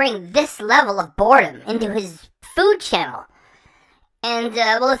Ken would bring this level of boredom into his food channel. And,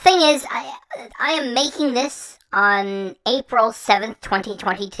 well, the thing is, I am making this on April 7th,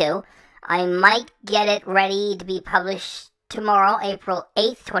 2022. I might get it ready to be published tomorrow, April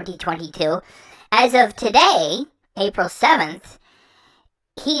 8th, 2022. As of today, April 7th,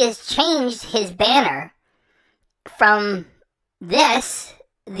 he has changed his banner from this,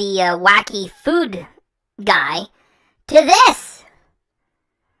 the wacky food guy, to this.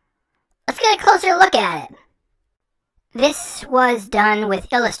 Let's get a closer look at it. This was done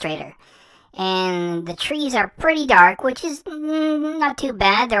with Illustrator, and the trees are pretty dark, which is not too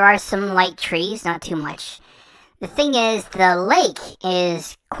bad. There are some light trees, not too much. The thing is, the lake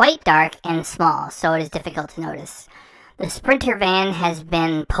is quite dark and small, so it is difficult to notice. The Sprinter van has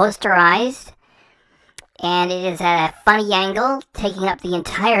been posterized, and it is at a funny angle, taking up the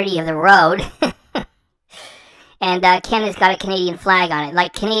entirety of the road. And Ken has got a Canadian flag on it,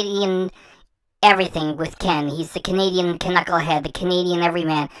 like Canadian everything with Ken. He's the Canadian knucklehead, the Canadian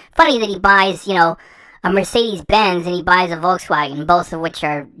everyman. Funny that he buys, you know, a Mercedes-Benz and he buys a Volkswagen, both of which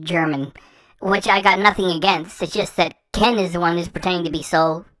are German, which I got nothing against. It's just that Ken is the one who's pretending to be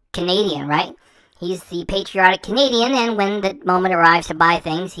so Canadian, right? He's the patriotic Canadian, and when the moment arrives to buy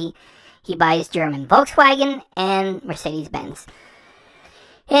things, he buys German Volkswagen and Mercedes-Benz.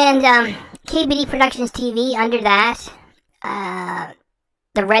 And KBD Productions TV, under that,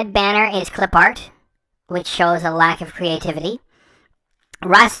 the red banner is clip art, which shows a lack of creativity.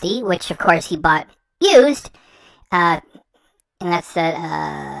 Rusty, which of course he bought used, and that's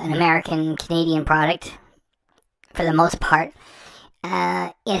an American-Canadian product for the most part.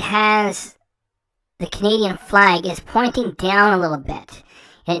 It has, the Canadian flag is pointing down a little bit.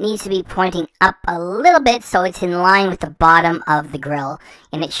 And it needs to be pointing up a little bit so it's in line with the bottom of the grill.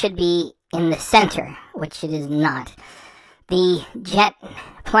 And it should be in the center, which it is not. The jet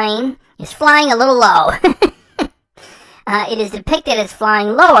plane is flying a little low. It is depicted as flying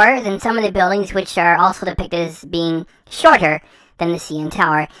lower than some of the buildings, which are also depicted as being shorter than the CN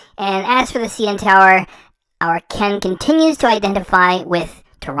Tower. And as for the CN Tower, our Ken continues to identify with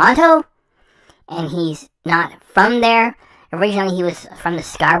Toronto, and he's not from there. Originally, he was from the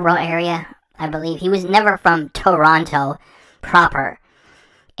Scarborough area, I believe. He was never from Toronto proper.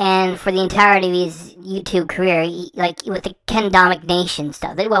 And for the entirety of his YouTube career, like with the Ken Domik Nation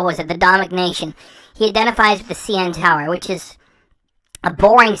stuff, what was it, the Domik Nation, he identifies with the CN Tower, which is a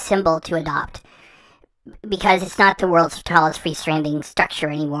boring symbol to adopt, because it's not the world's tallest freestanding structure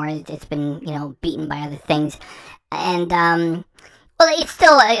anymore. It's been, you know, beaten by other things. And, well, it's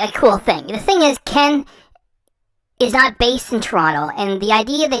still a cool thing. The thing is, Ken is not based in Toronto, and the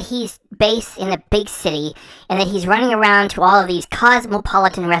idea that he's based in a big city and that he's running around to all of these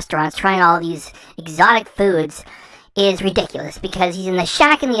cosmopolitan restaurants trying all these exotic foods is ridiculous, because he's in the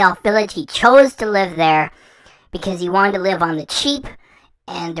shack in the Elf Village. He chose to live there because he wanted to live on the cheap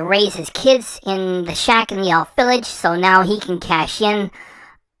and to raise his kids in the shack in the Elf Village, so now he can cash in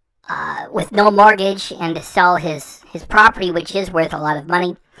with no mortgage and to sell his property, which is worth a lot of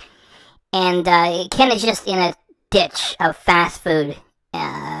money. And Ken is just in a ditch of fast food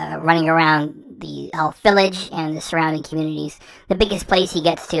running around the Elf Village and the surrounding communities. The biggest place he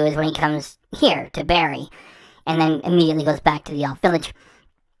gets to is when he comes here to Barrie, and then immediately goes back to the Elf Village.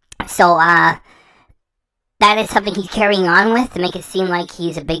 So that is something he's carrying on with to make it seem like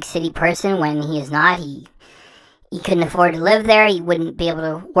he's a big city person when he is not. He couldn't afford to live there. He wouldn't be able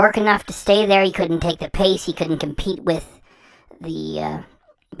to work enough to stay there. He couldn't take the pace. He couldn't compete with the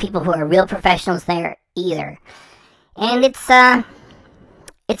people who are real professionals there either. And it's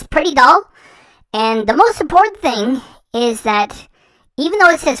pretty dull. And the most important thing is that even though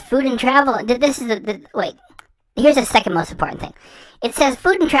it says food and travel, this is wait, here's the second most important thing. It says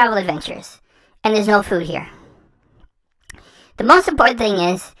food and travel adventures, and there's no food here. The most important thing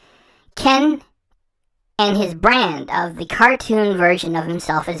is Ken And his brand of the cartoon version of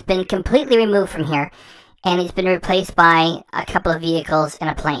himself has been completely removed from here, and he's been replaced by a couple of vehicles and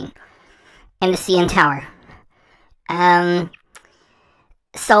a plane and the CN Tower.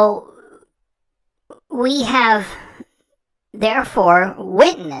 So we have therefore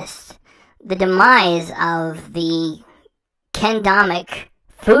witnessed the demise of the Ken Domik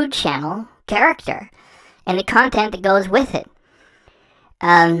food channel character and the content that goes with it.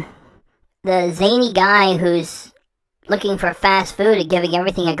 The zany guy who's looking for fast food and giving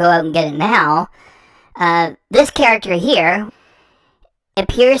everything a go out and get it now, this character here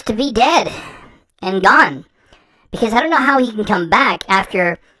appears to be dead and gone. Because I don't know how he can come back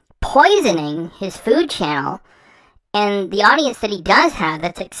after poisoning his food channel and the audience that he does have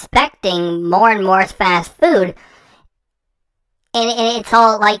that's expecting more and more fast food. And it's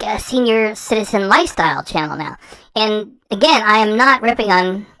all like a senior citizen lifestyle channel now. And again, I am not ripping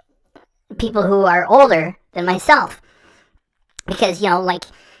on people who are older than myself. Because, you know, like,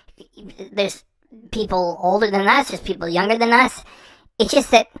 there's people older than us, there's people younger than us. It's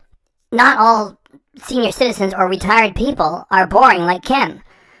just that not all senior citizens or retired people are boring like Ken.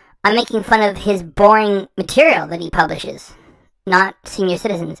 I'm making fun of his boring material that he publishes, not senior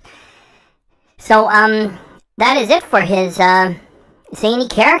citizens. So, that is it for his zany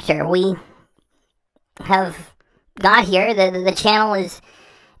character. We have got here. The channel is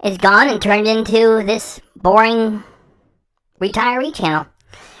gone and turned into this boring retiree channel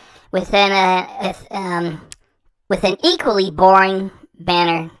with an equally boring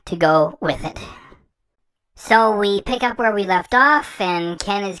banner to go with it. So we pick up where we left off, and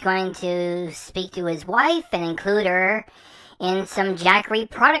Ken is going to speak to his wife and include her in some Jackery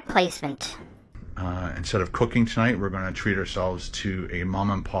product placement. Instead of cooking tonight, we're going to treat ourselves to a mom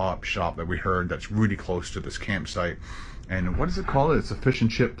and pop shop that we heard that's really close to this campsite. And what is it called? It's a fish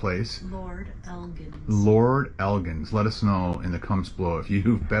and chip place. Lord Elgin's. Lord Elgin's. Let us know in the comments below if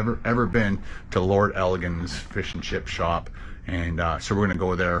you've ever been to Lord Elgin's fish and chip shop. And so we're going to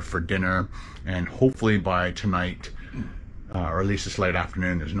go there for dinner, and hopefully by tonight, or at least this late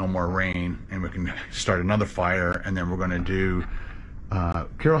afternoon, there's no more rain, and we can start another fire. And then we're going to do,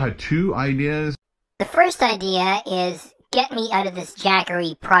 Carol had two ideas. The first idea is get me out of this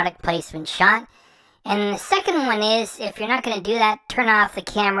Jackery product placement shot. And the second one is, if you're not going to do that, turn off the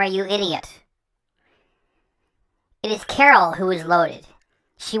camera, you idiot. It is Carol who is loaded.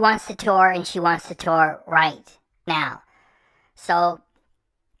 She wants to tour, and she wants to tour right now. So,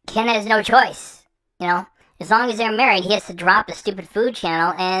 Ken has no choice, you know. As long as they're married, he has to drop the stupid food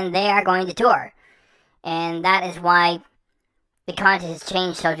channel, and they are going to tour. And that is why the content has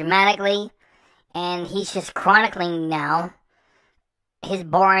changed so dramatically, and he's just chronicling now his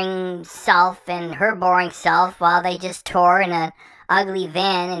boring self and her boring self while they just tour in an ugly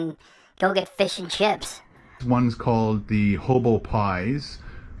van and go get fish and chips. One's called the Hobo Pies,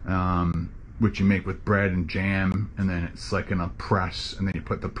 which you make with bread and jam, and then it's like in a press, and then you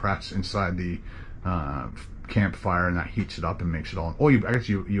put the press inside the campfire, and that heats it up and makes it all. Oh, I guess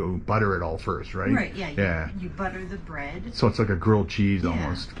you butter it all first, right? Right. Yeah. You butter the bread. So it's like a grilled cheese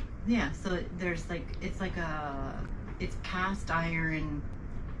almost. Yeah. So there's like it's cast iron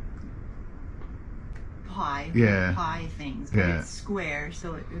pie. Yeah. Pie things. But it's square,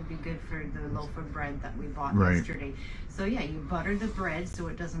 so it would be good for the loaf of bread that we bought yesterday. So yeah, you butter the bread so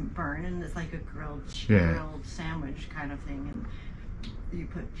it doesn't burn, and it's like a grilled sandwich kind of thing. And you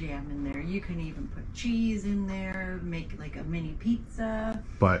put jam in there. You can even put cheese in there. Make like a mini pizza.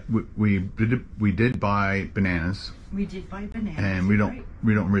 But we did buy bananas. We did buy bananas, and we don't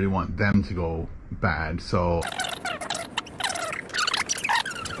really want them to go bad. So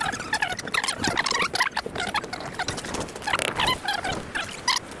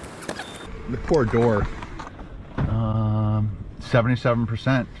the poor door.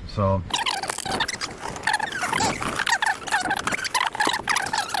 77%. So.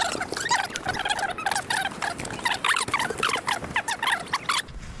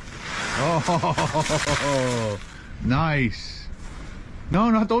 Oh, nice.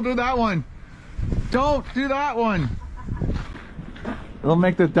 No, don't do that one. Don't do that one. It'll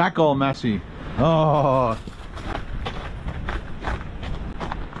make the deck all messy. Oh.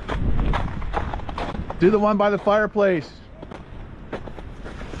 Do the one by the fireplace.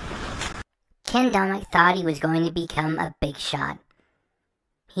 Ken Domik thought he was going to become a big shot.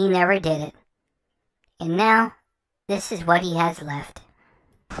 He never did it. And now, this is what he has left.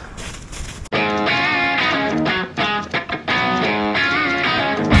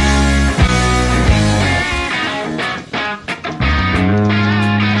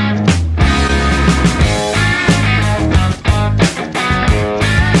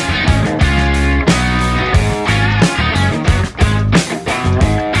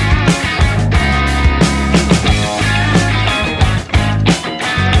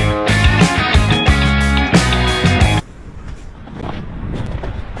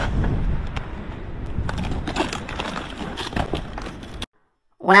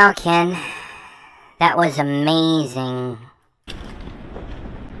 Well, Ken, that was amazing.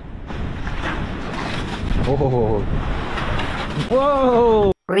 Whoa.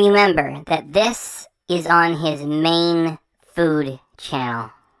 Whoa! Remember that this is on his main food channel.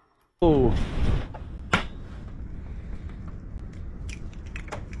 Oh.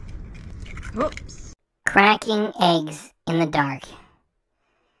 Whoops. Cracking eggs in the dark.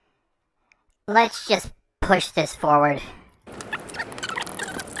 Let's just push this forward.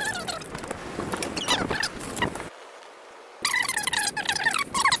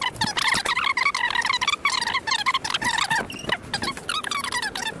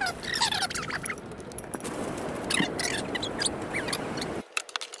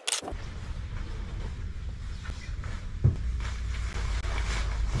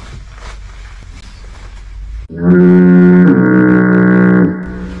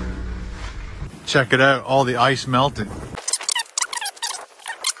 Check it out, all the ice melted.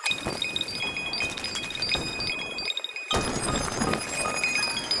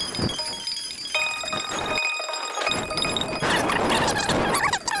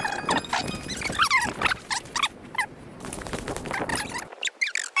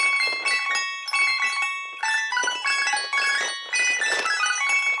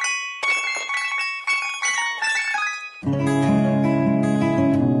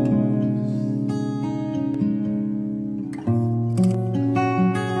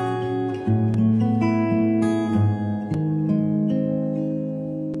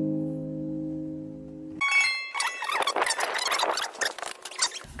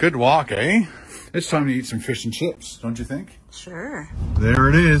 Good walk, eh? It's time to eat some fish and chips, don't you think? Sure. There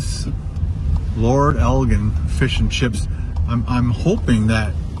it is. Lord Elgin fish and chips. I'm hoping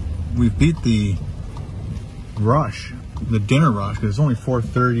that we beat the rush, the dinner rush, because it's only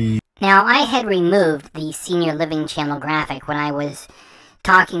 4:30. Now, I had removed the Senior Living channel graphic when I was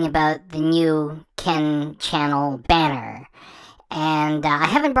talking about the new Ken channel banner. And I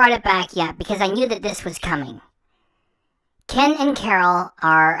haven't brought it back yet because I knew that this was coming. Ken and Carol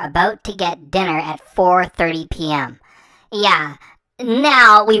are about to get dinner at 4:30 p.m. Yeah,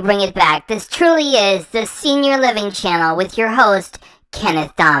 now we bring it back. This truly is the Senior Living channel with your host,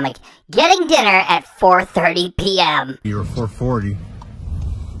 Kenneth Domik, getting dinner at 4:30 p.m. You're 4:40,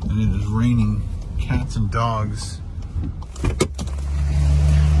 and it is raining cats and dogs.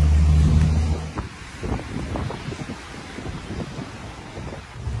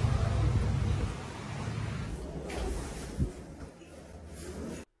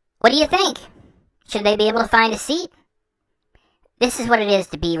 What do you think? Should they be able to find a seat? This is what it is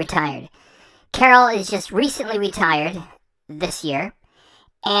to be retired. Carol is just recently retired this year,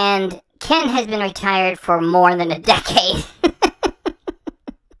 and Ken has been retired for more than a decade.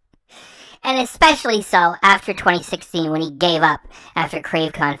 And especially so after 2016 when he gave up after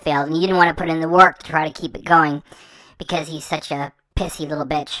CraveCon failed, and he didn't want to put in the work to try to keep it going because he's such a pissy little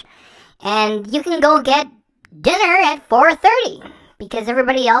bitch. And you can go get dinner at 4:30. Because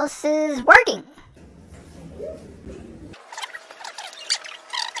everybody else is working.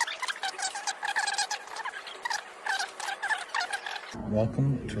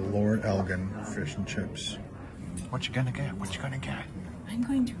 Welcome to Lord Elgin Fish and Chips. What you gonna get? What you gonna get? I'm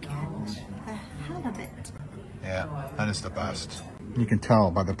going to get the halibut. Yeah, that is the best. You can tell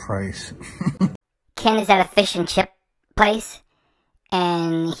by the price. Ken is at a fish and chip place,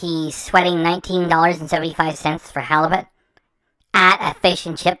 and he's sweating $19.75 for halibut. At a fish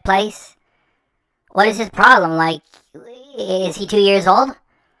and chip place? What is his problem? Like, is he 2 years old?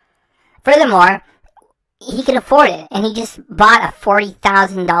 Furthermore, he can afford it, and he just bought a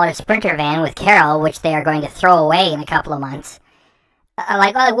 $40,000 Sprinter van with Carol, which they are going to throw away in a couple of months.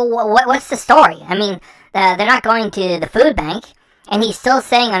 What's the story? I mean, they're not going to the food bank, and he's still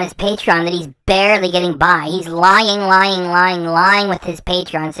saying on his Patreon that he's barely getting by. He's lying with his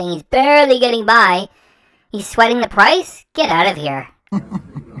Patreon, saying he's barely getting by. He's sweating the price? Get out of here.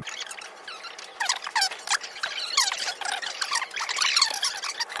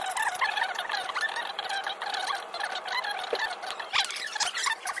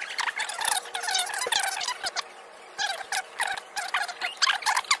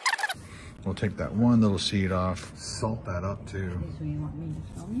 We'll take that one little seed off. Salt that up too. So you want me to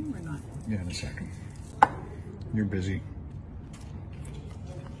film you or not? Yeah, in a second. You're busy.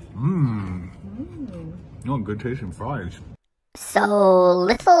 Mmm. Oh, good tasting fries. So,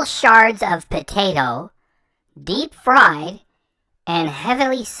 little shards of potato, deep fried, and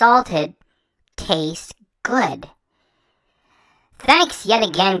heavily salted, taste good. Thanks yet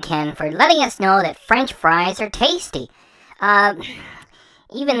again, Ken, for letting us know that French fries are tasty.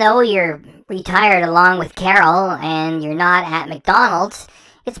 Even though you're retired along with Carol and you're not at McDonald's,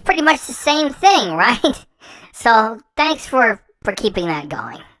 it's pretty much the same thing, right? So thanks for keeping that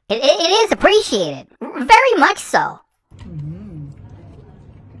going. It is appreciated, very much so.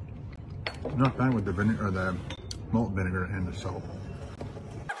 Not bad with the vinegar, or the malt vinegar and the salt.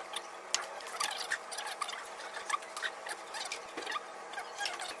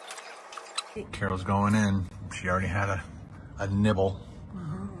 Carol's going in. She already had a nibble.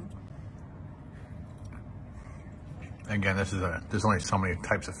 Again, there's only so many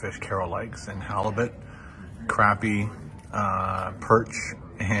types of fish Carol likes, and halibut, crappie, perch,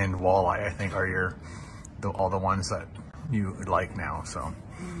 and walleye, I think, are all the ones that you like now. So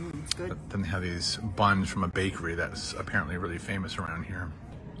good. Then they have these buns from a bakery that's apparently really famous around here.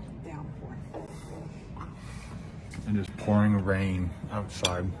 And just pouring rain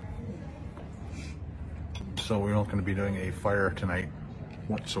outside. So we're not going to be doing a fire tonight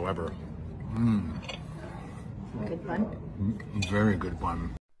whatsoever. Good bun? Very good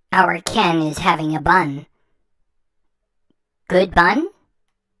bun. Our Ken is having a bun. Good bun?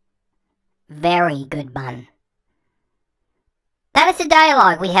 Very good bun. That is the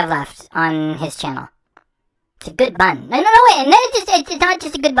dialogue we have left on his channel. It's a good bun. No, wait. And then it's not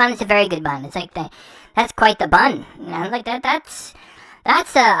just a good bun, it's a very good bun. It's like, that's quite the bun. You know, like that's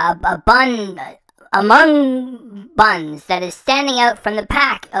a bun among buns that is standing out from the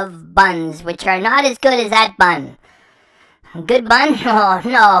pack of buns, which are not as good as that bun. Good bun? Oh,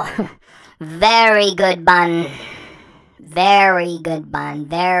 no. Very good bun. Very good bun.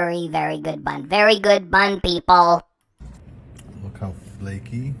 Very, very good bun. Very good bun, people. Look how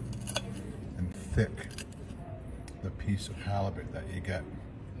flaky and thick the piece of halibut that you get.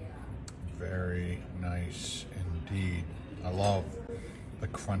 Very nice indeed. I love the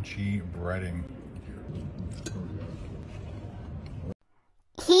crunchy breading.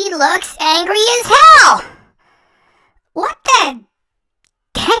 He looks angry as hell! What the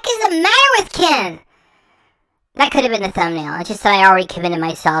heck is the matter with Ken? That could have been the thumbnail. It's just that I already committed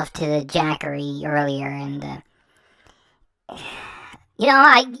myself to the jackery earlier, and you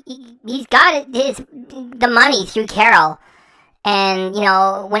know, he's got the money through Carol, and you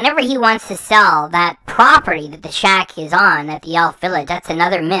know, whenever he wants to sell that property that the shack is on at the Elf Village, that's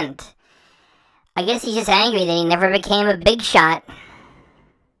another mint. I guess he's just angry that he never became a big shot.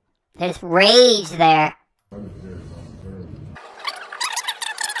 There's rage there.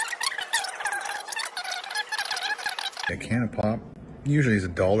 A can of pop usually is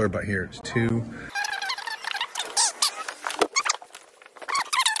 $1, but here it's $2.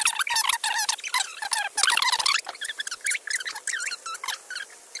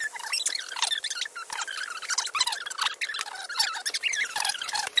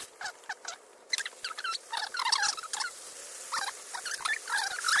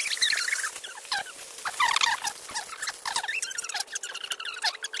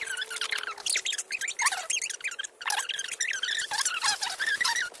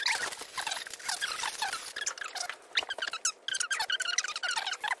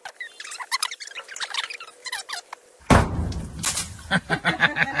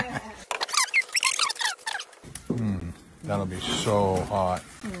 That'll be so hot.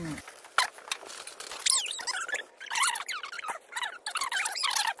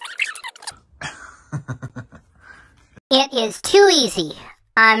 It is too easy.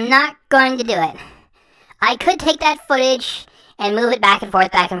 I'm not going to do it. I could take that footage and move it back and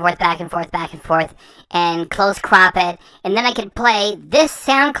forth, back and forth, back and forth, back and forth, and close crop it, and then I could play this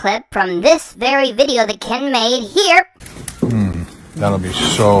sound clip from this very video that Ken made here. That'll be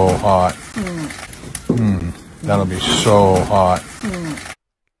so hot. That'll be so hot.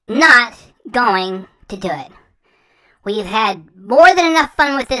 Not going to do it. We've had more than enough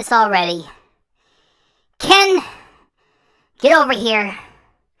fun with this already. Ken, get over here.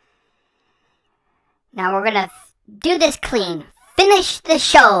 Now we're gonna do this clean. Finish the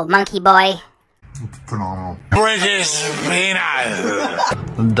show, monkey boy. Phenomenal. British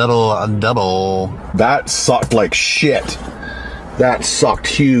peanut. Double. That sucked like shit. That sucked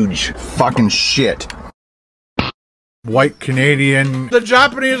huge fucking shit. White Canadian. The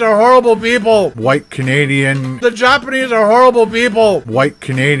Japanese are horrible people. White Canadian. The Japanese are horrible people. White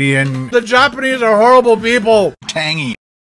Canadian. The Japanese are horrible people. Tangy.